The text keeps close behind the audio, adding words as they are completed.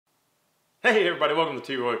Hey everybody, welcome to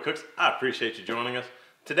T. Roy Cooks. I appreciate you joining us.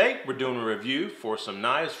 Today we're doing a review for some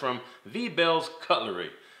knives from Vie Belles Cutlery.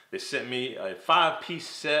 They sent me a 5-piece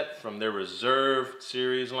set from their Reserve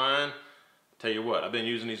series line. Tell you what, I've been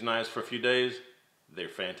using these knives for a few days. They're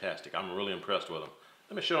fantastic. I'm really impressed with them.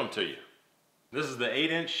 Let me show them to you. This is the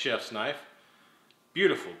 8-inch chef's knife.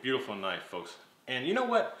 Beautiful, beautiful knife, folks. And you know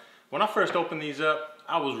what? When I first opened these up,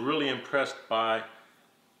 I was really impressed by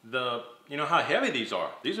how heavy these are.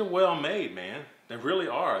 These are well made, man. They really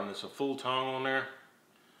are, and there's a full tongue on there.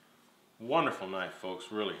 Wonderful knife, folks,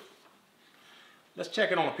 really. Let's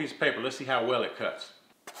check it on a piece of paper. Let's see how well it cuts.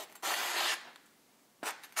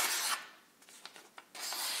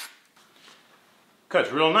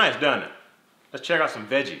 Cuts real nice, doesn't it? Let's check out some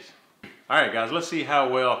veggies. All right, guys, let's see how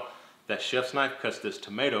well that chef's knife cuts this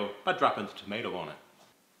tomato by dropping the tomato on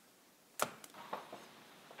it.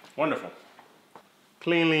 Wonderful.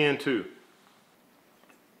 Cleanly in too.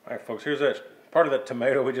 All right, folks, here's that part of that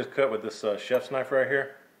tomato we just cut with this chef's knife right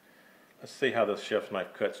here. Let's see how this chef's knife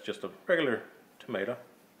cuts just a regular tomato.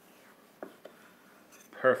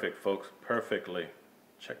 Perfect, folks, perfectly.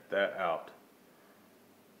 Check that out.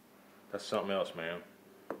 That's something else, man.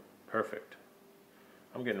 Perfect.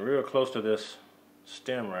 I'm getting real close to this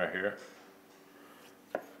stem right here.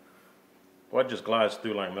 Boy, it just glides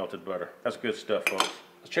through like melted butter. That's good stuff, folks.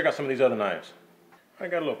 Let's check out some of these other knives. I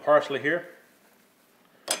got a little parsley here.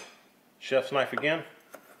 Chef's knife again.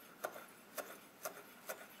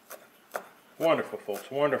 Wonderful, folks,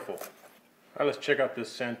 wonderful. All right, let's check out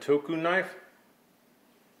this Santoku knife.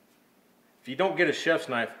 If you don't get a chef's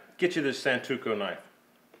knife, get you this Santoku knife.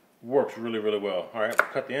 Works really, really well. All right,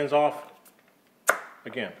 cut the ends off.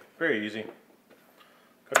 Again, very easy.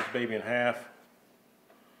 Cut this baby in half.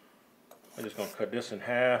 I'm just gonna cut this in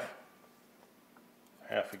half.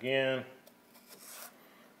 Half again.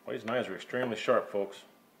 Well, these knives are extremely sharp, folks.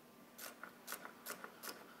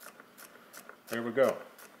 There we go.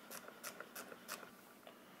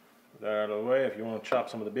 Put that out of the way. If you want to chop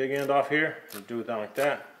some of the big end off here, you do it down like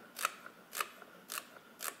that.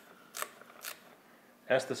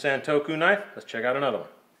 That's the Santoku knife. Let's check out another one.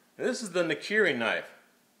 This is the Nakiri knife.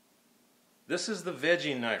 This is the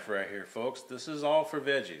veggie knife right here, folks. This is all for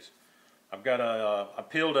veggies. I've got I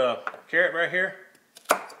peeled a carrot right here.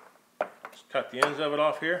 Just cut the ends of it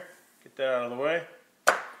off here. Get that out of the way.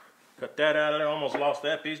 Cut that out of there. Almost lost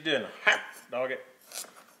that piece, didn't I? Ha! Dog it.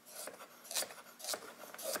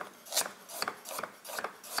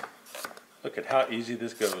 Look at how easy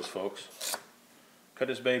this goes, folks. Cut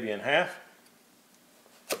this baby in half.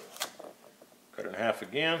 Cut it in half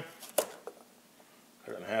again.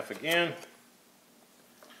 Cut it in half again.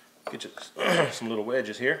 Get you some little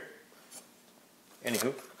wedges here.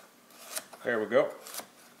 Anywho, there we go.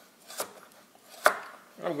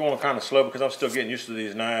 I'm going kind of slow because I'm still getting used to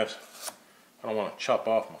these knives. I don't want to chop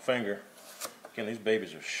off my finger. Again, these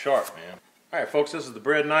babies are sharp, man. All right, folks, this is the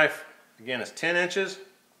bread knife. Again, it's 10 inches.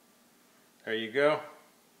 There you go.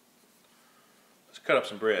 Let's cut up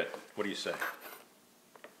some bread. What do you say?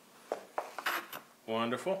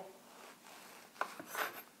 Wonderful.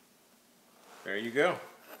 There you go.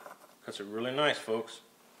 Cuts it really nice, folks.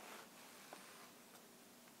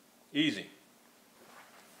 Easy.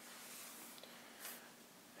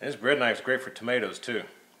 And this bread knife is great for tomatoes too.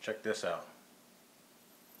 Check this out.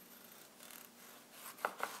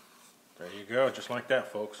 There you go, just like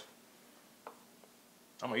that, folks.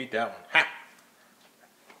 I'm gonna eat that one. Ha!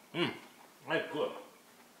 That's good.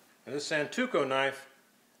 And this Santoku knife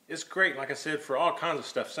is great, like I said, for all kinds of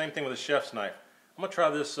stuff. Same thing with a chef's knife. I'm gonna try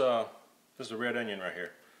this. This is a red onion right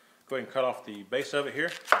here. Go ahead and cut off the base of it here.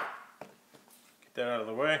 Get that out of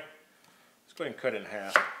the way. Let's go ahead and cut it in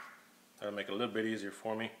half. That'll make it a little bit easier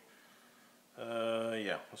for me.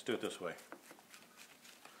 Yeah, let's do it this way.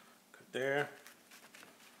 Cut there,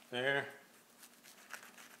 there,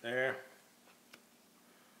 there.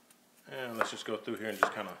 And let's just go through here and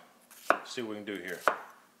just kind of see what we can do here.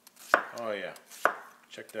 Oh yeah,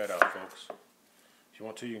 check that out, folks. If you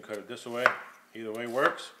want to, you can cut it this way. Either way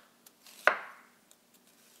works.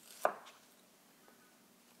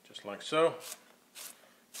 Just like so.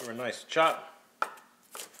 Give her a nice chop.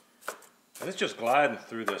 And it's just gliding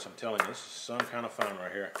through this, I'm telling you. This is some kind of fun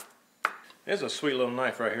right here. There's a sweet little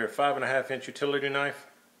knife right here. 5.5-inch utility knife.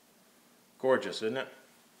 Gorgeous, isn't it?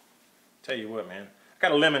 Tell you what, man. I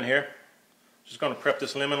got a lemon here. Just going to prep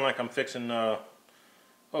this lemon like I'm fixing, gonna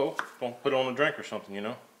put it on a drink or something, you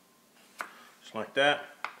know. Just like that.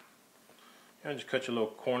 And just cut your little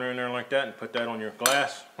corner in there like that and put that on your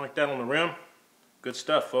glass, like that on the rim. Good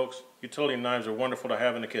stuff, folks. Utility knives are wonderful to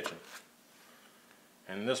have in the kitchen.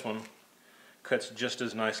 And this one cuts just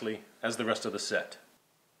as nicely as the rest of the set.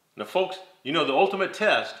 Now folks, you know the ultimate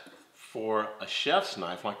test for a chef's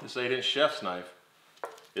knife, like this 8-inch chef's knife,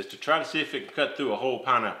 is to try to see if it can cut through a whole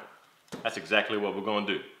pineapple. That's exactly what we're going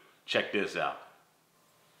to do. Check this out.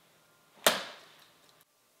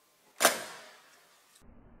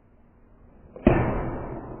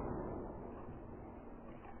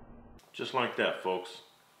 Just like that, folks.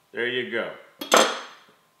 There you go.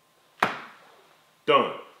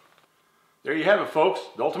 Done. There you have it, folks.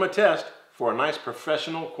 The ultimate test for a nice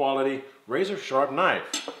professional quality razor sharp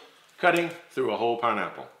knife cutting through a whole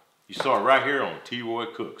pineapple. You saw it right here on T-Roy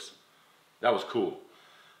Cooks. That was cool.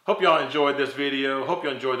 Hope y'all enjoyed this video. Hope you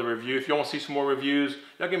enjoyed the review. If you want to see some more reviews,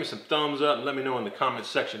 y'all give me some thumbs up and let me know in the comments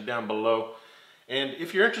section down below. And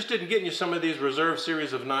if you're interested in getting you some of these reserve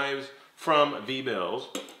series of knives from Vie Belles,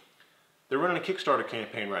 they're running a Kickstarter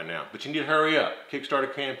campaign right now, but you need to hurry up.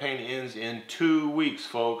 Kickstarter campaign ends in 2 weeks,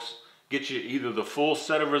 folks. Get you either the full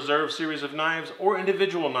set of reserve series of knives or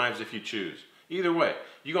individual knives if you choose. Either way,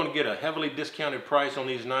 you're going to get a heavily discounted price on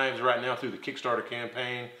these knives right now through the Kickstarter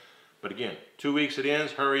campaign. But again, 2 weeks it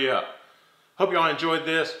ends, hurry up. Hope y'all enjoyed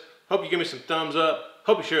this. Hope you give me some thumbs up.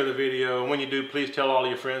 Hope you share the video. And when you do, please tell all of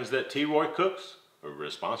your friends that T-Roy cooks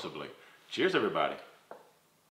responsibly. Cheers, everybody.